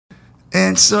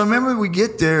And so I remember we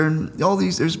get there, and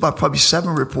there's about probably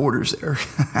 7 reporters there.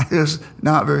 It was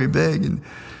not very big. And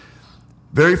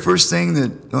very first thing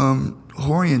that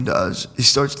Horian does, he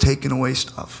starts taking away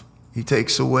stuff. He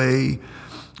takes away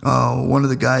one of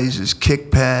the guys'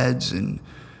 kick pads and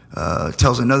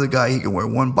tells another guy he can wear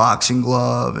 1 boxing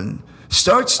glove and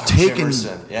starts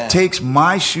takes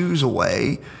my shoes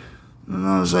away. And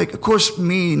I was like, of course,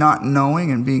 me not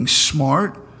knowing and being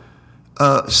smart,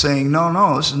 saying,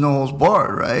 no, this is no holds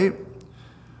barred, right?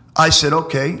 I said,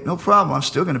 okay, no problem. I'm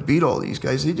still going to beat all these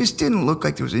guys. They just didn't look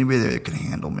like there was anybody there that could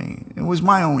handle me. It was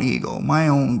my own ego, my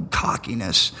own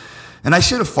cockiness. And I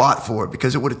should have fought for it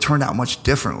because it would have turned out much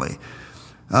differently.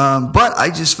 But I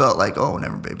just felt like, oh,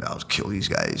 never, baby, I'll kill these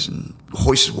guys. And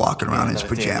Hoist is walking around in his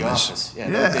pajamas.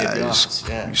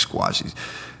 You squash these.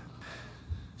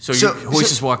 So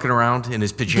Hoist is walking around in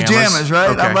his pajamas? Pajamas,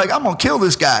 right? Okay. I'm like, I'm going to kill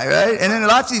this guy, right? And then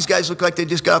lots of these guys look like they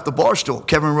just got off the bar stool.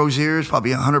 Kevin Rozier is probably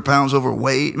 100 pounds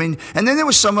overweight. I mean, and then there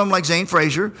was some of them like Zane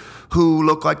Frazier who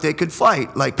looked like they could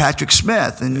fight, like Patrick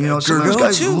Smith. And, you know, some of those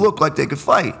guys who looked like they could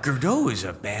fight. Gurdeau is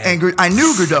a bad... And I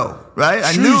knew Gurdeau, right?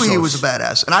 I knew he was a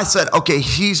badass. And I said, okay,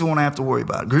 he's the one I have to worry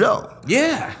about, Gurdeau.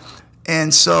 Yeah.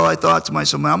 And so I thought to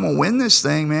myself, man, I'm going to win this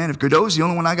thing, man. If Gurdeau's the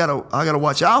only one I gotta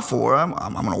watch out for, I'm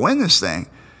going to win this thing.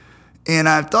 And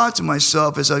I thought to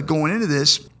myself as I was going into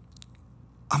this,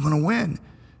 I'm going to win.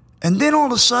 And then all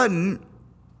of a sudden,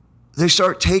 they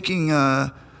start taking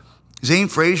Zane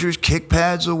Frazier's kick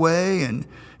pads away, and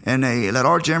they let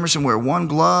Art Emerson wear 1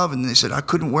 glove, and they said I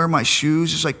couldn't wear my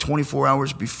shoes. It's like 24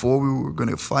 hours before we were going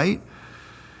to fight.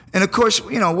 And, of course,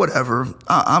 you know, whatever.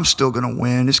 I'm still going to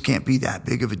win. This can't be that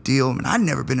big of a deal. I mean, I'd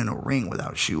never been in a ring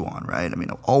without a shoe on, right? I mean,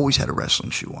 I've always had a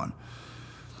wrestling shoe on.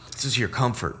 This is your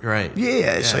comfort, right?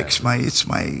 Yeah, it's like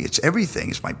it's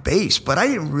everything. It's my base. But I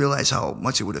didn't realize how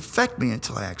much it would affect me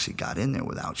until I actually got in there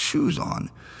without shoes on.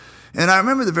 And I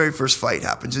remember the very first fight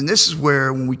happens, and this is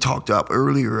where when we talked up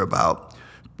earlier about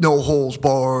no holds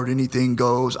barred, anything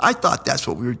goes. I thought that's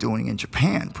what we were doing in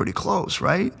Japan, pretty close,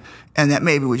 right? And that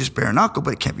maybe we just bare knuckle,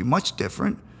 but it can't be much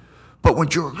different. But when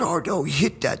Gerardo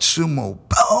hit that sumo,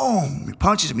 boom, he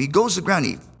punches him. He goes to the ground,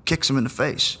 he kicks him in the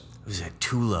face. Who's that?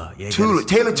 Tula. Yeah, Taylor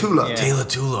Tula. Yeah. Taylor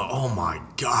Tula. Oh, my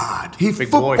God. He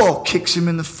football kicks him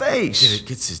in the face. Yeah, it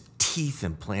gets his teeth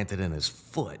implanted in his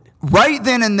foot. Right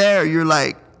then and there, you're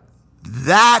like,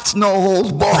 that's no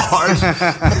holds barred.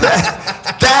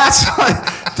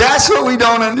 That's what we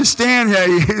don't understand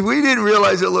here. We didn't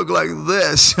realize it looked like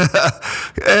this.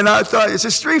 And I thought, it's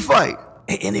a street fight.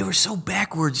 And they were so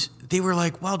backwards. They were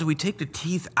like, well, do we take the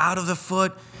teeth out of the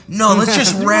foot? No, let's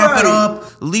just wrap it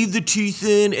up, leave the teeth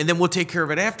in, and then we'll take care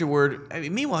of it afterward. I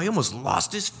mean, meanwhile, he almost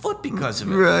lost his foot because of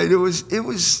it. Right. It was.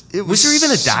 Was there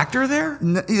even a doctor there?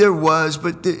 There was,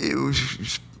 but it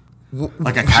was.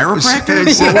 Like a chiropractor?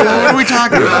 What are we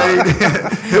talking about?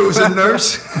 It was a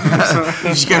nurse. You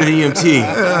just got an EMT.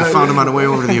 I found him on the way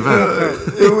over to the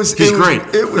event. He's great.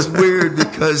 It was weird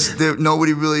because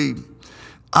nobody really...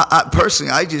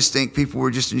 personally, I just think people were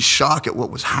just in shock at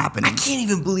what was happening. I can't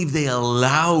even believe they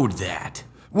allowed that.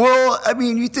 Well, I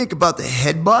mean, you think about the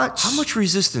headbutts. How much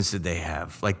resistance did they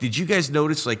have? Like, did you guys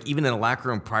notice, like, even in a locker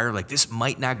room prior, like, this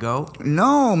might not go?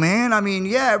 No, man. I mean,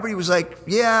 yeah, everybody was like,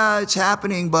 yeah, it's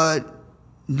happening, but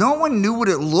no one knew what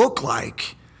it looked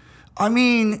like. I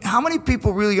mean, how many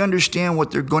people really understand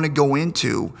what they're going to go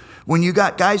into when you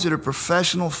got guys that are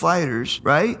professional fighters,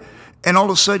 right? And all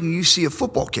of a sudden you see a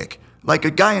football kick. Like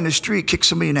a guy in the street kicks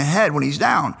somebody in the head when he's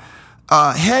down.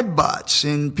 Headbutts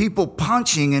and people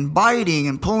punching and biting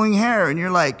and pulling hair. And you're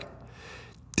like,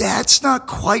 that's not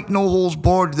quite no holds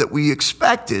barred that we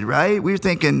expected, right? We were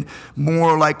thinking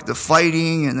more like the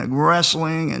fighting and the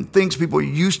wrestling and things people are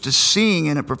used to seeing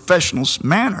in a professional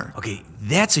manner. Okay,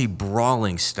 that's a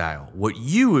brawling style. What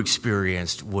you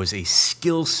experienced was a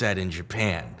skill set in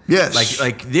Japan. Yes.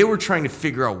 Like they were trying to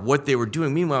figure out what they were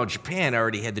doing. Meanwhile, Japan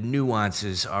already had the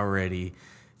nuances already.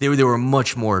 They were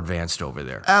much more advanced over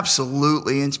there.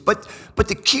 Absolutely. But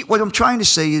the key, what I'm trying to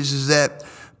say is that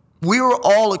we were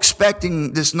all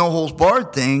expecting this no holds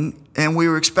barred thing, and we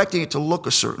were expecting it to look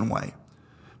a certain way.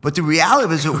 But the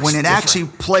reality is that when it actually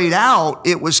played out,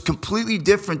 it was completely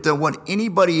different than what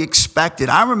anybody expected.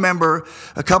 I remember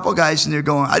a couple of guys in there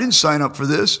going, I didn't sign up for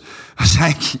this. I was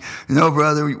like, no,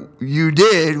 brother, you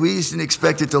did. We just didn't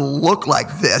expect it to look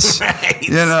like this, right,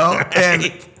 you know? Right.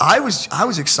 And I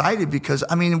was excited because,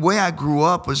 I mean, the way I grew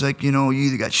up was like, you know, you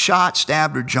either got shot,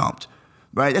 stabbed, or jumped.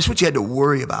 Right? That's what you had to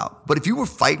worry about. But if you were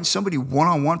fighting somebody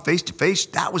one-on-one, face-to-face,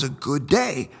 that was a good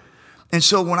day. And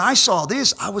so when I saw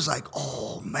this, I was like,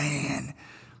 oh, man,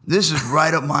 this is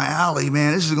right up my alley,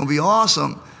 man. This is going to be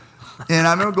awesome. And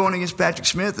I remember going against Patrick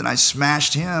Smith, and I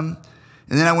smashed him.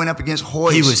 And then I went up against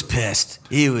Hoist. He was pissed.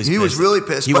 He was really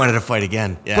pissed. He wanted to fight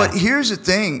again. Yeah. But here's the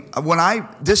thing.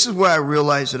 This is where I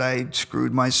realized that I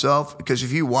screwed myself, because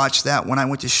if you watch that, when I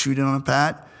went to shoot it on a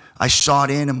pad, I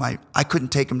shot in and I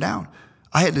couldn't take him down.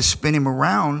 I had to spin him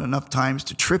around enough times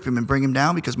to trip him and bring him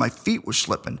down because my feet were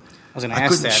slipping. I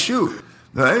couldn't shoot,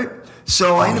 right?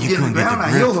 So I ended up getting him down.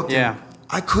 I heel hooked him.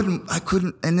 I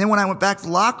couldn't. And then when I went back to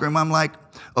the locker room, I'm like,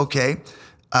 okay,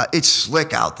 it's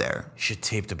slick out there. You should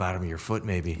tape the bottom of your foot,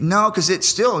 maybe. No, because it's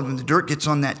still, when the dirt gets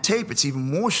on that tape, it's even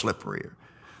more slipperier.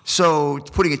 So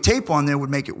putting a tape on there would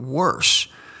make it worse.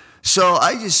 So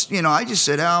I just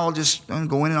said, I'll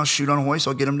go in and I'll shoot on Hoist.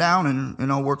 I'll get him down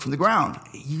and I'll work from the ground.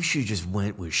 You should just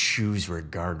went with shoes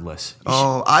regardless.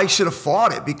 I should have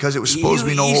fought it because it was supposed to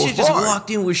be no holds barred. You should just walked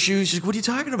in with shoes. Just, what are you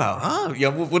talking about? Huh? Yeah,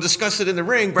 we'll discuss it in the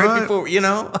ring before,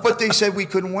 But they said we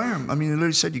couldn't wear them. I mean, they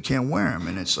literally said you can't wear them.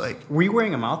 And it's like. Were you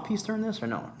wearing a mouthpiece during this or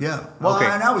no? Yeah. Well, okay.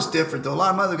 And that was different though. A lot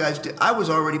of my other guys did. I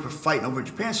was already fighting over in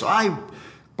Japan, so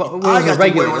But was it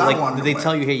regular? Like, did they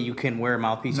tell you, hey, you can wear a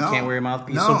mouthpiece, you can't wear a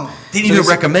mouthpiece? No. So, they didn't even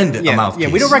recommend a mouthpiece.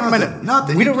 Yeah, we don't recommend it.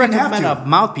 Nothing. We don't recommend a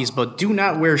mouthpiece, but do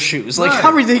not wear shoes. Like,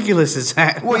 how ridiculous is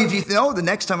that? Well, if you know, the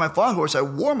next time I fought Horse, I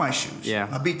wore my shoes. Yeah.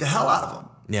 I beat the hell out of them.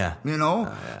 Yeah. You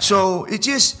know? So it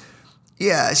just,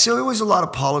 so it was a lot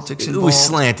of politics involved. It was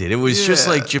slanted. It was just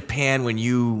like Japan when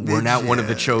you were not one of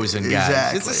the chosen guys.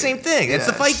 Exactly. It's the same thing. It's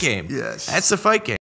the fight game. Yes. That's the fight game.